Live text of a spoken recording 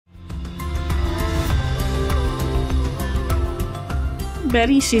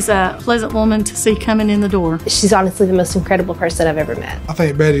Betty. She's a pleasant woman to see coming in the door. She's honestly the most incredible person I've ever met. I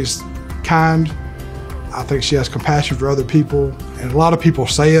think Betty's kind. I think she has compassion for other people. And a lot of people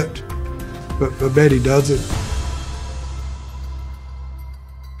say it, but Betty does it.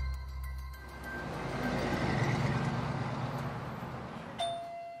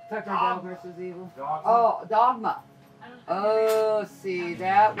 Tucker versus Evil. Oh, Dogma. Oh, see,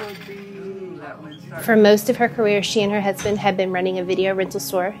 that would be... For most of her career, she and her husband had been running a video rental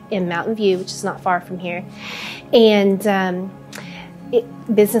store in Mountain View, which is not far from here. And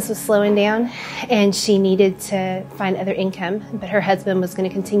business was slowing down, and she needed to find other income, but her husband was going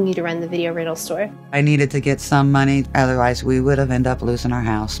to continue to run the video rental store. I needed to get some money, otherwise we would have ended up losing our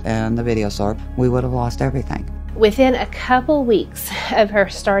house and the video store. We would have lost everything. Within a couple weeks of her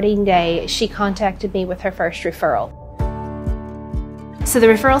starting day, she contacted me with her first referral. So the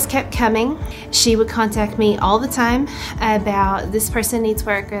referrals kept coming. She would contact me all the time about this person needs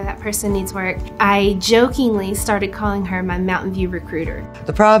work or that person needs work. I jokingly started calling her my Mountain View recruiter.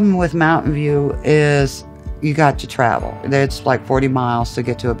 The problem with Mountain View is you got to travel. It's like 40 miles to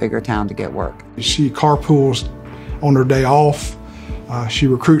get to a bigger town to get work. She carpools on her day off. She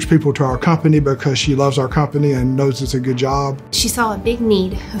recruits people to our company because she loves our company and knows it's a good job. She saw a big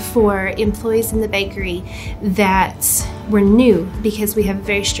need for employees in the bakery that were new because we have a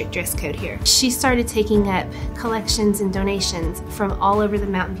very strict dress code here. She started taking up collections and donations from all over the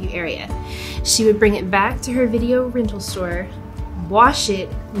Mountain View area. She would bring it back to her video rental store, wash it,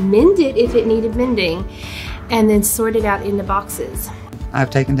 mend it if it needed mending, and then sort it out into boxes.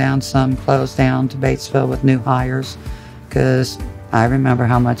 I've taken down some clothes down to Batesville with new hires because I remember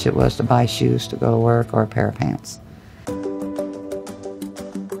how much it was to buy shoes to go to work or a pair of pants.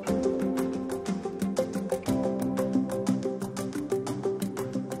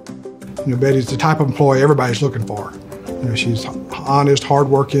 You know, Betty's the type of employee everybody's looking for. You know, she's honest,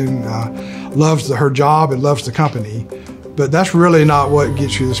 hardworking, loves her job and loves the company. But that's really not what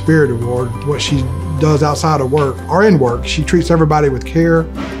gets you the Spirit Award. What she does outside of work or in work, she treats everybody with care.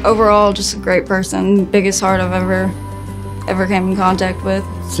 Overall, just a great person, biggest heart I've ever came in contact with.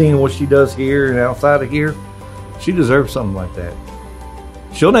 Seeing what she does here and outside of here, she deserves something like that.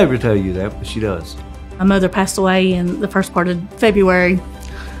 She'll never tell you that, but she does. My mother passed away in the first part of February.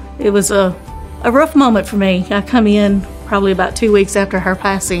 It was a rough moment for me. I come in probably about 2 weeks after her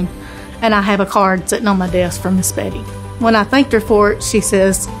passing, and I have a card sitting on my desk from Miss Betty. When I thanked her for it, she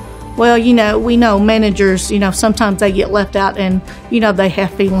says, well, you know, we know managers, you know, sometimes they get left out and, you know, they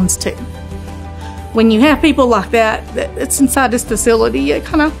have feelings too. When you have people like that's inside this facility, it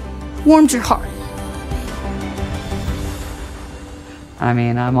kind of warms your heart. I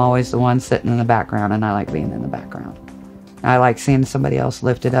mean, I'm always the one sitting in the background, and I like being in the background. I like seeing somebody else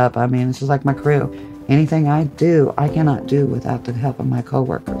lifted up. I mean, this is like my crew. Anything I do, I cannot do without the help of my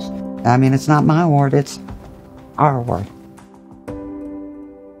coworkers. I mean, it's not my award, it's our award.